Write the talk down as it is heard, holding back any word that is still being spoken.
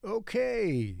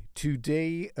Okay,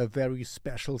 today a very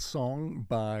special song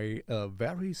by a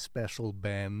very special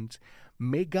band,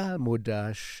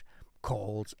 Megalmodas,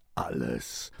 called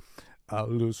Alles.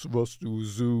 Alles, was du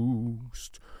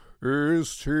suchst,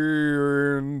 ist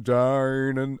hier in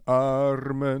deinen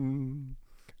Armen.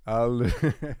 Alle.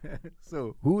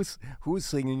 So, who's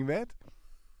singing that?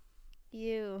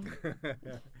 You.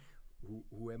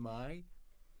 Who am I?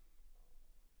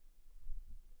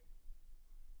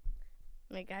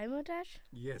 Megalmodas?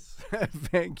 Yes,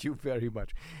 thank you very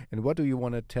much. And what do you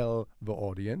want to tell the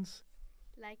audience?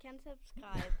 Like and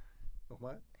subscribe.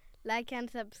 Nochmal? Like and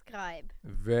subscribe.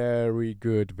 Very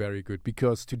good, very good.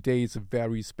 Because today is a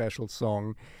very special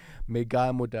song.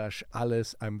 Megalmodas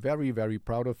Alles. I'm very, very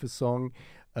proud of the song.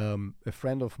 A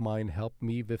friend of mine helped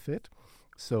me with it.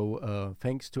 So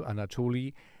thanks to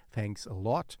Anatoly. Thanks a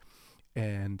lot.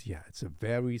 And yeah, it's a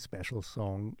very special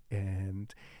song.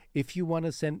 And if you want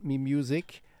to send me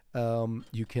music,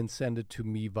 you can send it to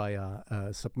me via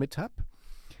Submit Hub.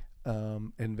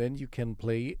 And then you can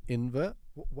play in the,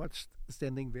 what's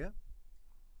standing there?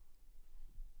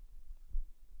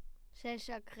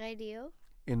 Shellshocked Radio.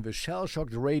 In the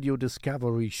Shellshocked Radio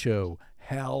Discovery Show.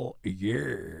 Hell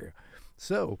yeah.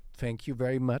 So, thank you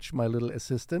very much, my little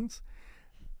assistants.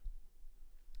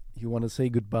 You want to say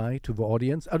goodbye to the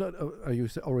audience? You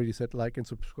already said like and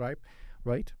subscribe,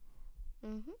 right?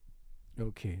 Mm-hmm.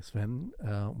 Okay, Sven,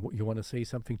 you want to say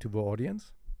something to the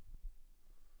audience?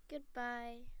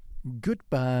 Goodbye.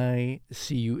 Goodbye.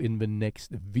 See you in the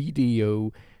next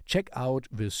video. Check out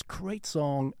this great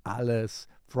song, Alles,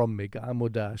 from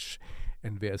Megalmodas.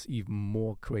 And there's even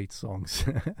more great songs.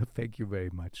 Thank you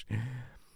very much.